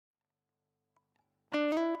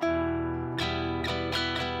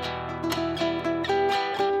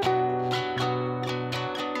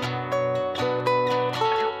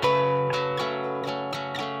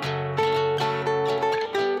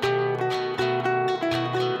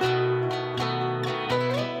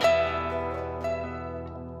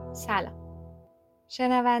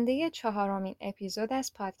شنونده 4مین اپیزود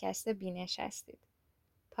از پادکست بینش هستید.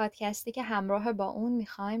 پادکستی که همراه با اون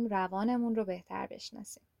میخوایم روانمون رو بهتر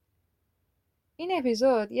بشناسیم. این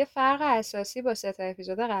اپیزود یه فرق اساسی با 3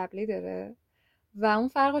 اپیزود قبلی داره و اون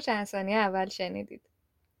فرق رو چند ثانیه اول شنیدید.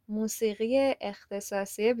 موسیقی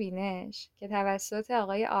اختصاصی بینش که توسط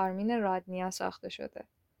آقای آرمین رادنیا ساخته شده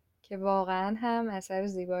که واقعا هم اثر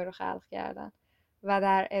زیبایی رو خلق کردن و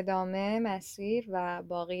در ادامه مسیر و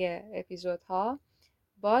باقی اپیزودها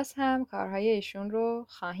باز هم کارهای ایشون رو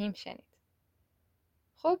خواهیم شنید.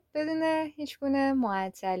 خب بدون هیچ گونه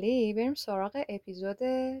معطلی بریم سراغ اپیزود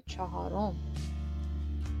 4.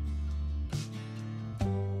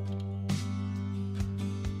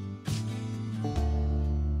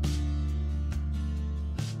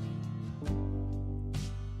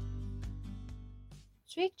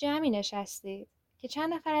 توی یک جمعی نشستید که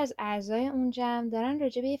چند نفر از اعضای اون جمع دارن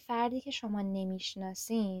راجع به یه فردی که شما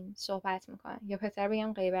نمیشناسین صحبت میکنن یا بهتر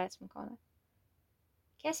بگم غیبت میکنن.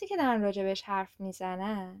 کسی که دارن راجع بهش حرف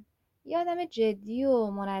میزنن یه آدم جدی و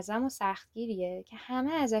منظم و سختگیریه که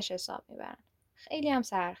همه ازش حساب میبرن. خیلی هم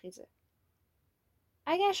سرخیزه.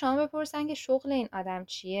 اگر شما بپرسن که شغل این آدم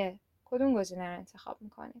چیه، کدوم گزینه رو انتخاب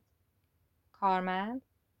میکنید؟ کارمند،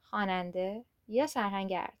 خواننده یا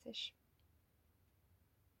سرهنگ ارتش؟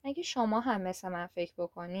 اگه شما هم مثل من فکر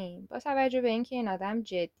بکنین، با توجه به اینکه این آدم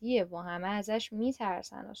جدیه و همه ازش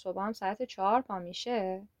میترسن و صبح هم ساعت 4 پا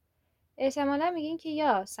میشه، احتمالا میگین که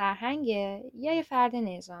یا سرهنگه یا یه فرد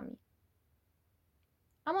نظامی.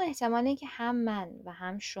 اما احتمال اینکه هم من و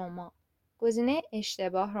هم شما گزینه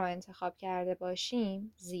اشتباه رو انتخاب کرده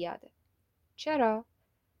باشیم زیاده. چرا؟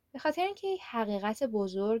 به خاطر اینکه حقیقت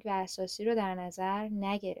بزرگ و اساسی رو در نظر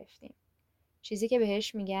نگرفتیم. چیزی که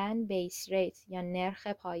بهش میگن بیس ریت یا نرخ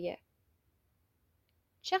پایه.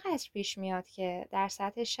 چقدر پیش میاد که در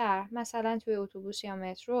سطح شهر مثلا توی اتوبوس یا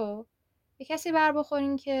مترو به کسی بر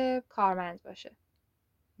بخورین که کارمند باشه.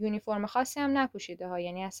 یونیفرم خاصی هم نپوشیده ها،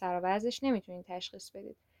 یعنی از سر و وضعش نمیتونین تشخیص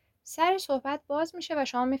بدید. سر صحبت باز میشه و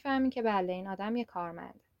شما میفهمین که بله این آدم یه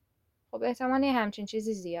کارمنده. خب احتمال همچین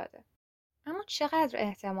چیزی زیاده. اما چقدر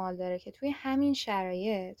احتمال داره که توی همین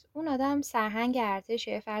شرایط اون آدم سرهنگ ارتش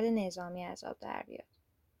یا فرد نظامی از آب در بیاد؟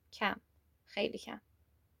 کم. خیلی کم.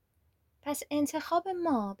 پس انتخاب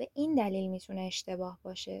ما به این دلیل میتونه اشتباه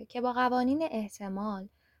باشه که با قوانین احتمال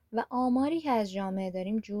و آماری که از جامعه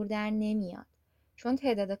داریم جور در نمیاد. چون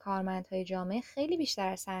تعداد کارمندهای جامعه خیلی بیشتر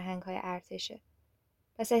از سرهنگ‌های ارتشه.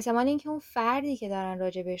 پس احتمال اینکه اون فردی که دارن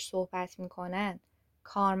راجبش صحبت میکنن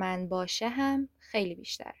کارمند باشه هم خیلی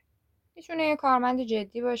بیشتره. میتونه یه کارمند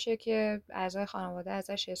جدی باشه که اعضای خانواده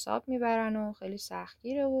ازش حساب میبرن و خیلی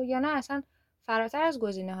سختگیره و یا نه اصلا فراتر از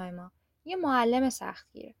گزینه‌های ما یه معلم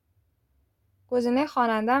سختگیره. گزینه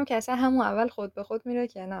خواننده هم که اصلا همون اول خود به خود میره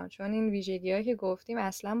کنار، چون این ویژگی‌هایی که گفتیم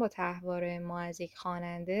اصلا با تحوار ما از یک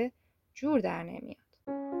خواننده جور در نمیاد.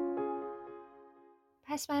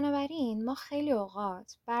 پس بنابراین ما خیلی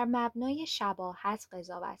اوقات بر مبنای شباهت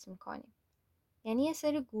قضاوت میکنیم. یعنی یه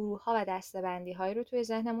سری گروه‌ها و دسته‌بندی‌هایی رو توی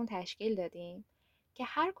ذهنمون تشکیل دادیم که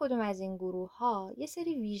هر کدوم از این گروه‌ها یه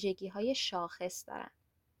سری ویژگی‌های شاخص دارن.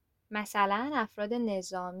 مثلا افراد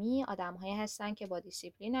نظامی آدم‌هایی هستن که با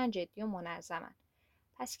دیسیپلینن، جدی و منظمن.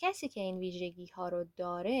 پس کسی که این ویژگی‌ها رو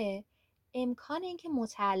داره امکان اینکه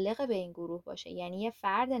متعلق به این گروه باشه، یعنی یه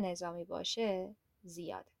فرد نظامی باشه،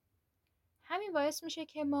 زیاده. همین باعث میشه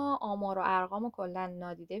که ما آمار و ارقام رو کلاً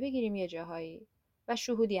نادیده بگیریم یه جاهایی و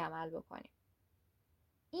شهودی عمل بکنیم.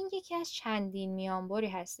 این یکی از چندین میانبری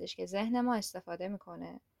هستش که ذهن ما استفاده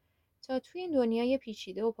میکنه تا توی این دنیای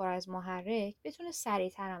پیچیده و پر از محرک بتونه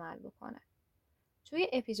سریعتر عمل بکنه. توی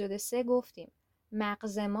اپیزود 3 گفتیم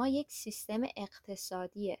مغز ما یک سیستم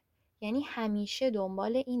اقتصادیه، یعنی همیشه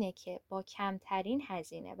دنبال اینه که با کمترین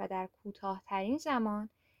هزینه و در کوتاه‌ترین زمان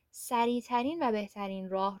سریعترین و بهترین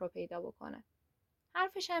راه رو پیدا بکنه.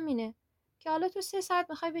 حرفش هم اینه که حالا تو 3 ساعت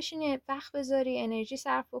میخوای بشینی وقت بذاری انرژی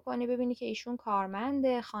صرف بکنی ببینی که ایشون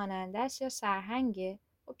کارمنده، خواننده است یا سرهنگه.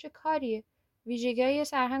 خب چه کاریه؟ ویژگی‌های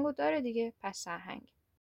سرهنگو داره دیگه، پس سرهنگ.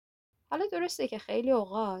 حالا درسته که خیلی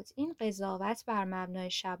اوقات این قضاوت بر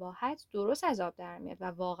مبنای شباهت درست از آب در میاد و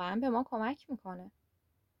واقعا به ما کمک میکنه.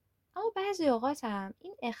 اما بعضی اوقات هم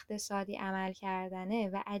این اقتصادی عمل کردنه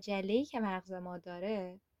و عجله‌ای که مغز ما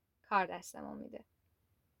داره کار دستمون میده.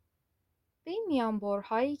 به این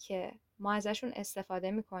میانبرهایی که ما ازشون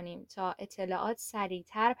استفاده میکنیم تا اطلاعات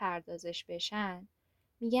سریعتر پردازش بشن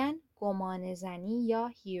میگن گمان زنی یا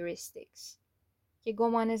هیوریستیکس که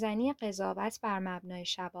گمان زنی قضاوت بر مبنای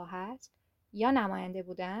شباهت یا نماینده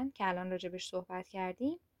بودن که الان راجبش صحبت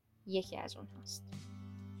کردیم یکی از اون هست.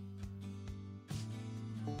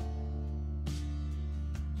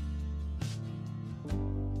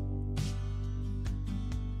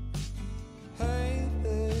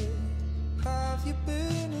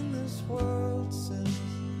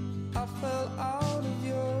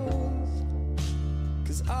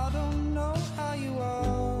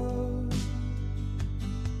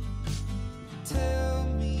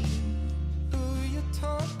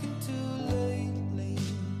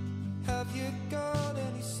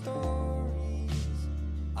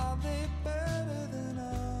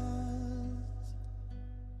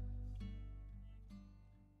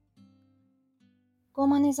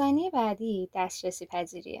 گمانه‌زنی بعدی دسترسی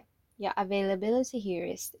پذیریه یا availability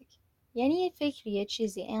heuristic. یعنی یه فکری، یه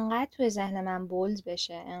چیزی انقدر توی ذهن من بولد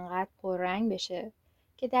بشه، انقدر پررنگ بشه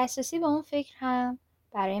که دسترسی به اون فکر هم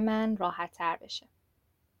برای من راحت تر بشه.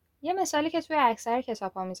 یه مثالی که توی اکثر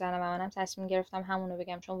کتاب‌ها میزنم و منم تصمیم گرفتم همونو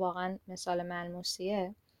بگم چون واقعا مثال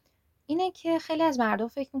ملموسیه، اینه که خیلی از مردم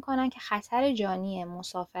فکر میکنن که خطر جانی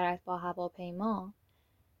مسافرت با هواپیما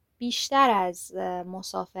بیشتر از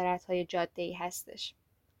مسافرت‌های جاده‌ای هستش،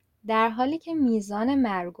 در حالی که میزان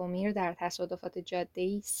مرگ و میر در تصادفات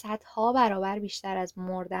جاده‌ای صدها برابر بیشتر از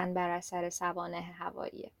مردن بر اثر سوانح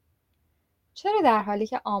هواییه. چرا در حالی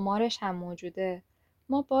که آمارش هم موجوده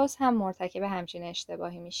ما باز هم مرتکب همچین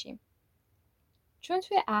اشتباهی میشیم؟ چون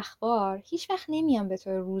توی اخبار هیچ وقت نمیان به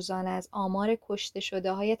طور روزانه از آمار کشته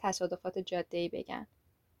شده های تصادفات جاده‌ای بگن.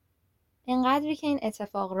 اینقدری که این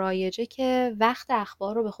اتفاق رایجه که وقت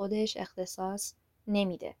اخبار رو به خودش اختصاص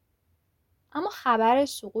نمیده. اما خبر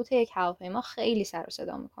سقوط یک هواپیما خیلی سر و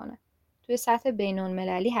صدا میکنه. توی سطح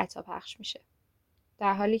بین‌المللی حتی پخش میشه.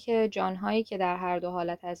 در حالی که جانهایی که در هر دو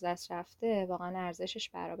حالت از دست رفته واقعا ارزشش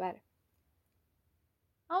برابره.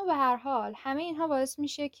 اما به هر حال همه اینها باعث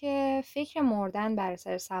میشه که فکر مردن بر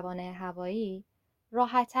اثر سوانح هوایی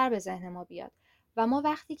راحت‌تر به ذهن ما بیاد و ما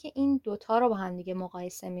وقتی که این دوتا رو با هم دیگه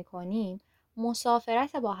مقایسه میکنیم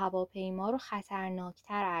مسافرت با هواپیما رو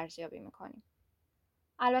خطرناکتر ارزیابی میکنیم.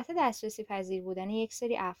 البته دسترسی پذیر بودن یک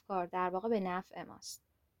سری افکار در واقع به نفع ماست.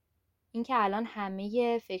 اینکه الان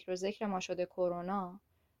همه فکر و ذکر ما شده کرونا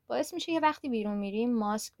باعث میشه که وقتی بیرون میریم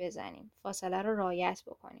ماسک بزنیم، فاصله رو رعایت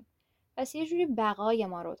بکنیم. پس یه جوری بقای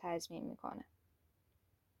ما رو تضمین میکنه.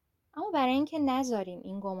 اما برای اینکه نذاریم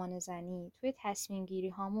این گمانه‌زنی توی تصمیم گیری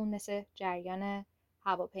هامون مثل جریان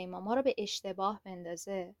هواپیما ما رو به اشتباه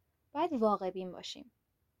بندازه، باید واقع بین باشیم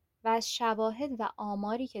و از شواهد و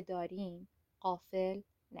آماری که داریم غافل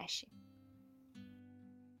نشیم.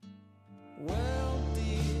 Well,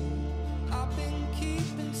 dear, I've been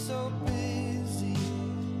keeping so busy,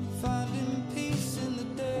 finding peace in the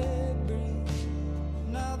debris.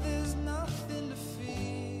 Now there's nothing to fear.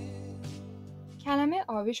 کلمه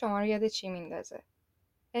آبی شما رو یاد چی میندازه؟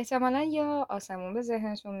 احتمالاً یا آسمون به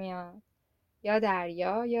ذهنتون میاد، یا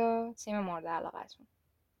دریا، یا تیم مورد علاقتون.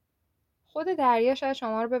 خود دریا شاید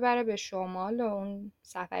شما رو ببره به شمال و اون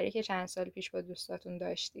سفری که چند سال پیش با دوستاتون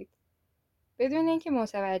داشتید. بدون اینکه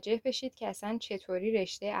متوجه بشید که اصلا چطوری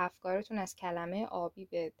رشته افکارتون از کلمه آبی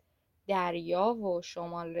به دریا و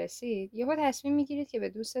شمال رسید، یهو تصمیم میگیرید که به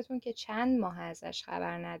دوستتون که چند ماه ازش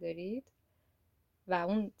خبر ندارید و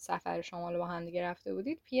اون سفر شمال رو با هم دیگه رفته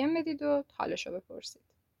بودید پی ام بدید و حالشو بپرسید.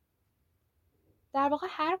 در واقع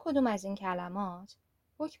هر کدوم از این کلمات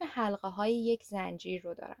حکم حلقه های یک زنجیر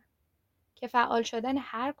رو دارن که فعال شدن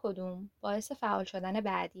هر کدوم باعث فعال شدن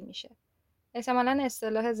بعدی میشه. احتمالاً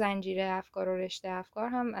اصطلاح زنجیره افکار و رشته افکار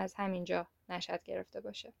هم از همینجا نشأت گرفته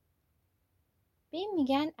باشه. به این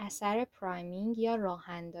میگن اثر پرایمینگ یا راه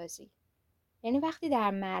اندازی. یعنی وقتی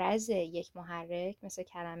در معرض یک محرک مثل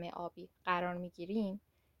کلمه آبی قرار میگیریم،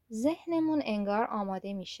 ذهنمون انگار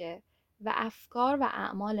آماده میشه و افکار و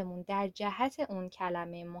اعمالمون در جهت اون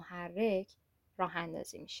کلمه محرک راه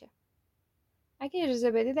اندازی میشه. اگه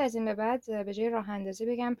اجازه بدید از این به بعد به جای راه اندازی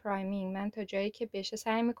بگم پرایمینگ. من تا جایی که بشه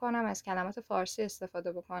سعی میکنم از کلمات فارسی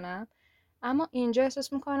استفاده بکنم، اما اینجا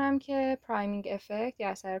احساس میکنم که پرایمینگ افکت یا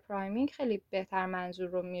اثر پرایمینگ خیلی بهتر منظور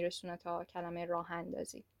رو میرسونه تا کلمه راه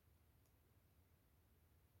اندازی.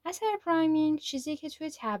 اثر پرایمینگ چیزی که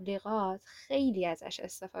توی تبلیغات خیلی ازش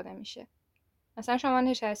استفاده میشه. مثلا شما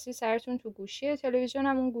نشستی سرتون تو گوشی تلویزیون،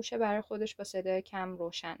 هم اون گوشه برای خودش با صدای کم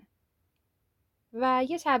روشنه و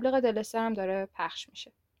یه تبلیغ دلستر هم داره پخش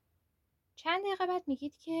میشه. چند دقیقه بعد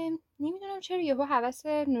میگید که نمیدونم چرا یهو هوس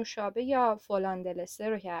نوشابه یا فلان دلستر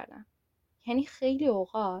رو کردم. یعنی خیلی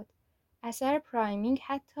اوقات اثر پرایمینگ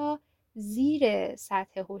حتی زیر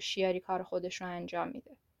سطح هوشیاری کار خودش رو انجام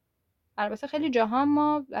میده. البته خیلی جاها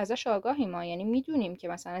ما ازش آگاهیم، یعنی میدونیم که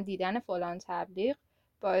مثلا دیدن فلان تبلیغ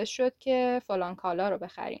باعث شد که فلان کالا رو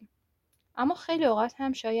بخریم، اما خیلی اوقات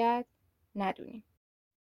هم شاید ندونیم.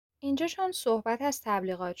 اینجا چون صحبت از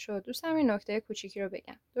تبلیغات شد، دوستم این نکته کوچیکی رو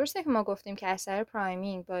بگم. درسته که ما گفتیم که اثر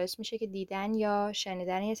پرایمینگ باعث میشه که دیدن یا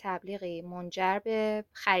شنیدن یه تبلیغی منجر به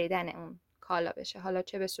خریدن اون کالا بشه، حالا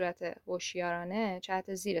چه به صورت هوشیارانه چه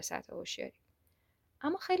حتی زیر سطح هوشیاری.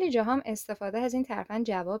 اما خیلی جاها هم استفاده از این ترفند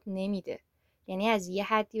جواب نمیده. یعنی از یه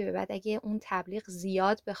حدی به بعد اگه اون تبلیغ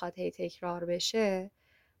زیاد بخواد تکرار بشه،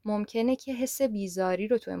 ممکنه که حس بیزاری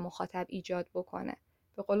رو توی مخاطب ایجاد بکنه.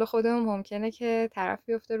 به قول خودمون ممکنه که طرف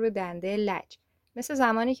بیفته روی دنده لج. مثل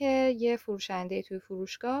زمانی که یه فروشنده توی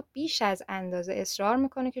فروشگاه بیش از اندازه اصرار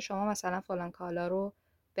میکنه که شما مثلا فلان کالا رو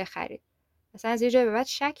بخرید. مثلا از یه جای به بعد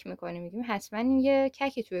شک میکنیم، میگیم حتما این یه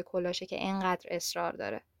ککی توی کلاشه که اینقدر اصرار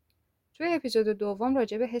داره. توی اپیزود دوم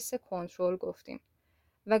راجع به حس کنترل گفتیم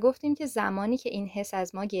و گفتیم که زمانی که این حس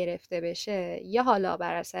از ما گرفته بشه، یا حالا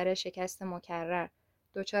بر اثر شکست مکرر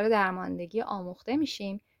دچار درماندگی آموخته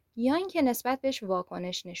میشیم، یا اینکه نسبت بهش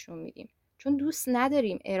واکنش نشون میدیم چون دوست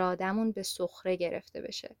نداریم ارادمون به سخره گرفته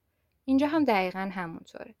بشه. اینجا هم دقیقاً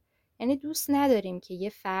همونطوره. یعنی دوست نداریم که یه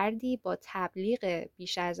فردی با تبلیغ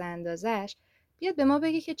بیش از اندازش بیاد به ما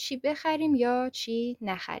بگه که چی بخریم یا چی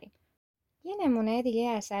نخریم. یه نمونه دیگه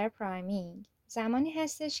اثر پرایمینگ زمانی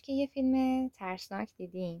هستش که یه فیلم ترسناک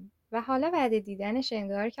دیدیم و حالا بعد دیدنش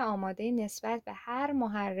انگار که آماده نسبت به هر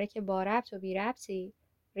محرک با ربط و بی ربطی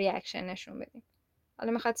ریاکشن نشون بدیم.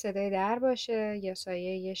 حالا میخواد صدای در باشه یا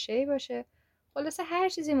سایه یه شی باشه، خلاصه هر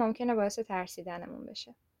چیزی ممکنه باعث ترسیدنمون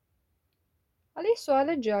بشه. حالا یه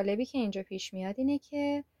سوال جالبی که اینجا پیش میاد اینه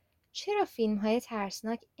که چرا فیلم‌های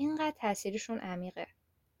ترسناک اینقدر تاثیرشون عمیقه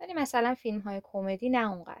ولی مثلا فیلم‌های کمدی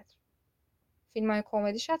نه اونقدر؟ فیلم‌های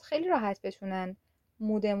کمدی شاید خیلی راحت بتونن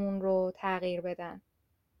مودمون رو تغییر بدن،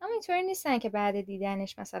 اما اینطوری نیستن که بعد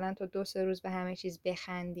دیدنش مثلا تا 2-3 روز به همه چیز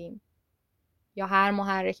بخندیم یا هر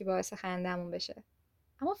محرکی باعث خندمون بشه.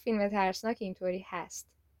 اما فیلم ترسناک اینطوری هست،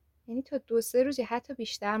 یعنی تا 2-3 روز یا حتی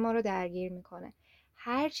بیشتر ما رو درگیر میکنه.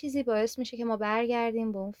 هر چیزی باعث میشه که ما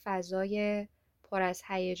برگردیم به اون فضای پر از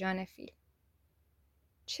هیجان فیلم.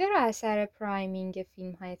 چرا اثر پرایمینگ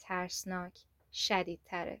فیلم‌های ترسناک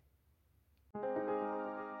شدیدتره؟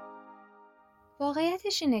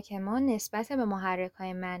 واقعیتش اینه که ما نسبت به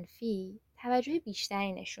محرک‌های منفی توجه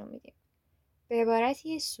بیشتری نشون میدیم. به عبارت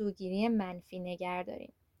یه سوگیری منفی نگر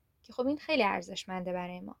داریم که خب این خیلی ارزشمنده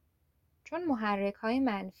برای ما. چون محرک‌های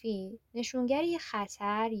منفی نشونگر یه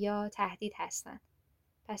خطر یا تهدید هستن.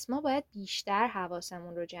 پس ما باید بیشتر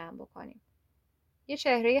حواسمون رو جمع بکنیم. یه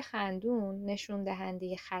چهره خندون نشون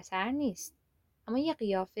دهنده خطر نیست، اما یه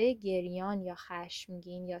قیافه گریان یا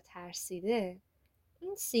خشمگین یا ترسیده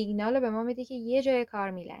این سیگنال رو به ما میده که یه جای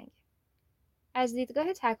کار میلنگه. از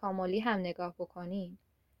دیدگاه تکاملی هم نگاه بکنیم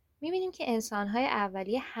میبینیم که انسان‌های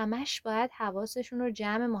اولیه همش باید حواسشون رو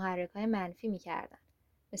جمع محرک‌های منفی میکردن،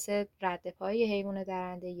 مثل رد پای حیوان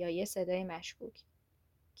درنده یا یه صدای مشکوک،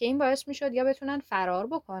 که این باعث میشد یا بتونن فرار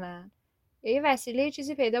بکنن یا یه وسیله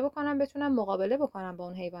چیزی پیدا بکنن بتونن مقابله بکنن با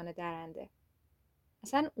اون حیوان درنده.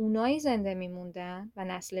 اصلا اونایی زنده میموندن و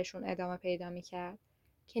نسلشون ادامه پیدا میکرد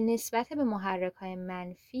که نسبت به محرک‌های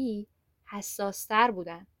منفی حساس‌تر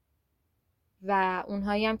بودن و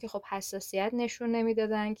اونهایی هم که خب حساسیت نشون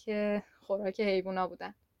نمیدادن که خوراک حیوونا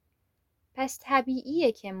بودن. پس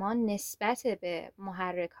طبیعیه که ما نسبت به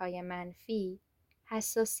محرک‌های منفی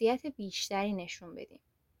حساسیت بیشتری نشون بدیم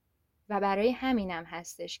و برای همینم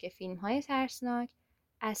هستش که فیلم‌های ترسناک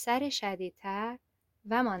اثر شدیدتر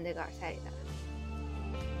و ماندگارتری دارن.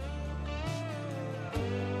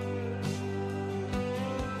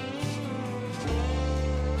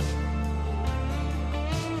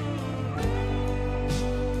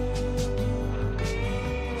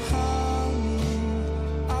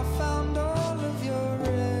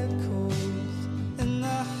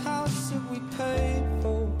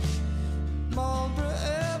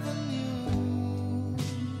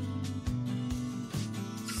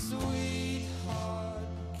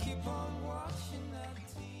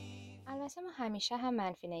 البته ما همیشه هم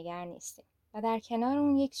منفی نگر نیستیم و در کنار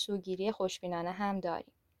اون یک سوگیری خوشبینانه هم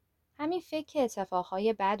داریم. همین فکر که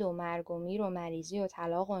اتفاقهای بد و مرگ و میر و مریضی و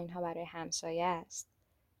طلاق و اینها برای همسایه است،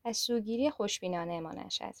 از سوگیری خوشبینانه ما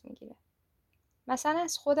نشأت میگیره. مثلا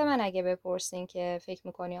از خود من اگه بپرسین که فکر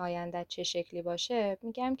میکنی آیندت چه شکلی باشه،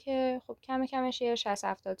 میگم که خب کم کمش یه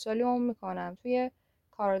 60-70 سالی عمر میکنم، توی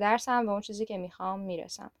کار و درسم به اون چیزی که میخوام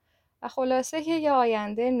میرسم و خلاصه که یه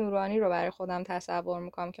آینده نورانی رو برای خودم تصور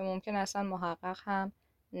میکنم که ممکن اصلا محقق هم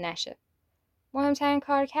نشه. مهمترین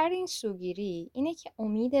کارکرد این سوگیری اینه که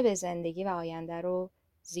امید به زندگی و آینده رو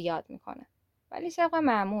زیاد میکنه، ولی طبق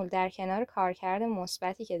معمول در کنار کارکرد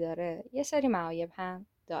مثبتی که داره یه سری معایب هم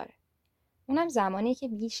داره. اونم زمانی که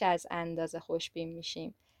بیش از اندازه خوشبین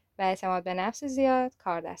میشیم و اعتماد به نفس زیاد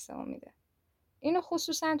کار دستمون میده. اینو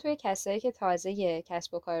خصوصا توی کسایی که تازه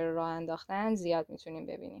کسب و کار رو راه انداختن زیاد میتونیم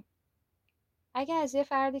ببینیم. اگه از یه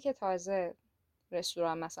فردی که تازه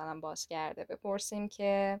رستوران مثلا باز کرده بپرسیم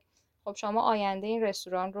که خب شما آینده این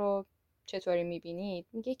رستوران رو چطوری میبینید،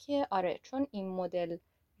 میگه که آره چون این مدل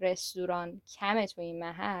رستوران کمه تو این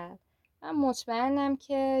محل، من مطمئنم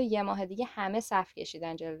که یه ماه دیگه همه صف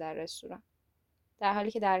کشیدن جلو در رستوران، در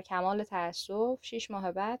حالی که در کمال تأسف 6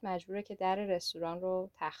 ماه بعد مجبوره که در رستوران رو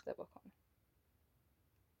تخته بکنه.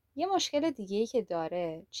 یه مشکل دیگه‌ای که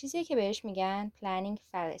داره چیزیه که بهش میگن planning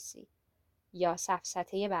fallacy یا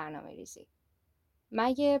سفسطه برنامه ریزی.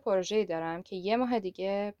 من یه پروژه‌ای دارم که 1 ماه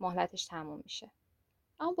دیگه مهلتش تموم میشه.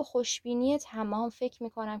 اما با خوشبینی تمام فکر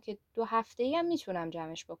میکنم که 2 هفته‌ای هم میتونم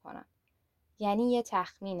جمعش بکنم. یعنی یه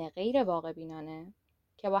تخمین غیر واقع بینانه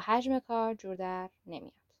که با حجم کار جور در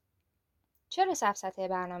نمیاد. چرا سفسطه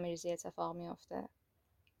برنامه‌ریزی اتفاق میفته؟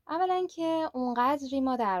 اولا که اونقدری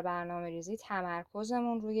ما در برنامه‌ریزی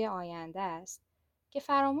تمرکزمون روی آینده است که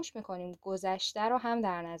فراموش میکنیم گذشته رو هم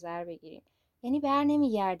در نظر بگیریم. یعنی بر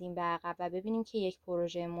نمیگردیم به عقب و ببینیم که یک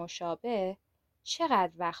پروژه مشابه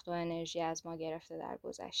چقدر وقت و انرژی از ما گرفته در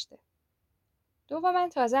گذشته. دوما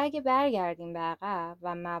تازه اگه برگردیم به عقب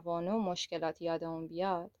و موانع و مشکلات یادمون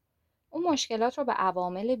بیاد، اون مشکلات رو به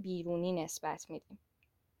عوامل بیرونی نسبت میدیم.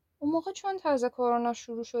 اون موقع چون تازه کرونا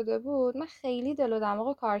شروع شده بود، من خیلی دل و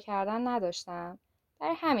دماغ کار کردن نداشتم.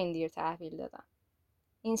 برای همین دیر تحویل دادم.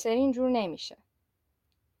 این سری اینجور نمیشه.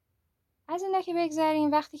 از اینا که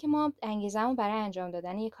بگذریم، وقتی که ما انگیزمون برای انجام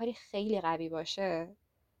دادن یه کاری خیلی قوی باشه،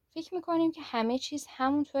 فکر میکنیم که همه چیز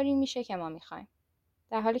همونطوری میشه که ما میخوایم.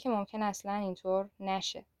 در حالی که ممکن اصلا اینطور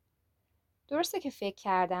نشه. درسته که فکر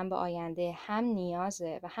کردن به آینده هم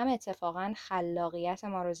نیازه و هم اتفاقاً خلاقیت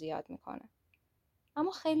ما رو زیاد میکنه.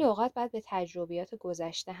 اما خیلی اوقات باید به تجربیات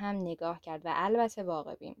گذشته هم نگاه کرد و البته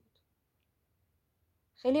واقع بین بود.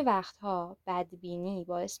 خیلی وقتها بدبینی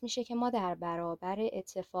باعث میشه که ما در برابر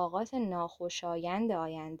اتفاقات ناخوشایند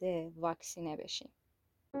آینده واکسینه بشیم.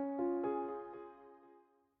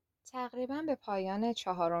 تقریباً به پایان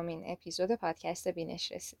 4مین اپیزود پادکست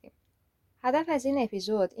بینش رسیدیم. هدف از این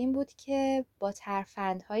اپیزود این بود که با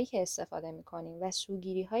ترفندهایی که استفاده میکنیم و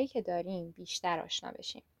سوگیری‌هایی که داریم بیشتر آشنا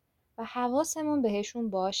بشیم و حواسمون بهشون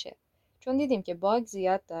باشه، چون دیدیم که باگ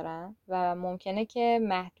زیاد دارن و ممکنه که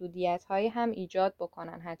محدودیت‌هایی هم ایجاد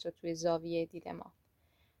بکنن حتی توی زاویه دید ما.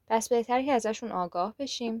 پس بهتره که ازشون آگاه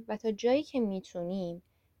بشیم و تا جایی که میتونیم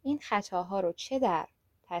این خطاها رو چه در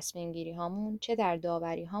تصمیم گیری هامون چه در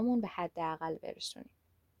داوری هامون به حداقل برسونیم.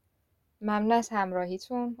 ممنون از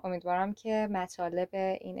همراهیتون. امیدوارم که مطالب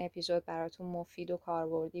این اپیزود براتون مفید و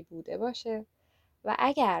کاربردی بوده باشه و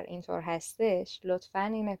اگر اینطور هستش لطفاً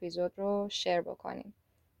این اپیزود رو شیر بکنین،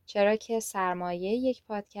 چرا که سرمایه یک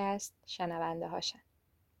پادکست شنونده هاشن.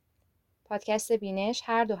 پادکست بینش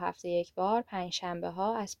هر 2 هفته یک بار 5 شنبه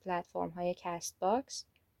ها از پلتفرم های کست باکس،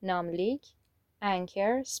 ناملیک،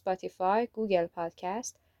 انکر، سپاتیفای، گوگل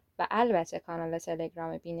پادکست و البته کانال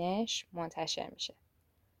تلگرام بینش منتشر میشه.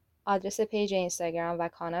 آدرس پیج اینستاگرام و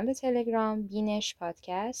کانال تلگرام بینش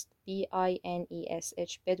پادکست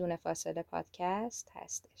BINESH بدون فاصله پادکست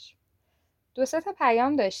هستش. 2 تا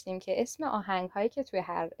پیام داشتیم که اسم آهنگ هایی که توی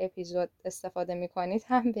هر اپیزود استفاده میکنید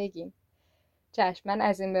هم بگیم. چشم، من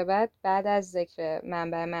از این به بعد از ذکر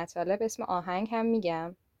منبع مطالب اسم آهنگ هم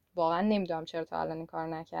میگم. واقعا نمیدونم چرا تا الان این کار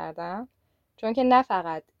نکردم، چون که نه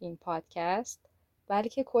فقط این پادکست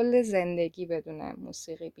بلکه کل زندگی بدون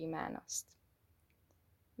موسیقی بی معناست.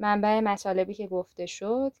 منبع مطالبی که گفته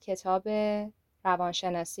شد کتاب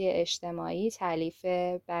روانشناسی اجتماعی تالیف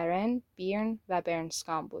برن، بیرن و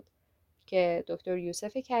برنسکام بود که دکتر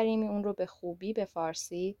یوسف کریمی اون رو به خوبی به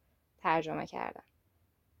فارسی ترجمه کردن.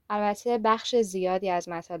 البته بخش زیادی از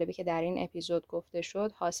مطالبی که در این اپیزود گفته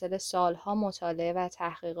شد حاصل سالها مطالعه و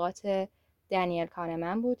تحقیقات دنیل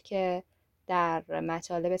کانمن بود که در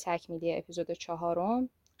مطالب تکمیلی اپیزود 4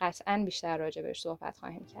 قطعاً بیشتر راجع بهش صحبت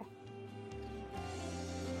خواهیم کرد.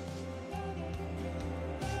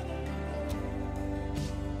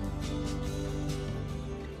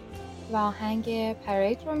 و آهنگ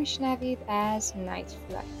پرید رو میشنوید از نایت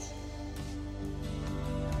فلایت.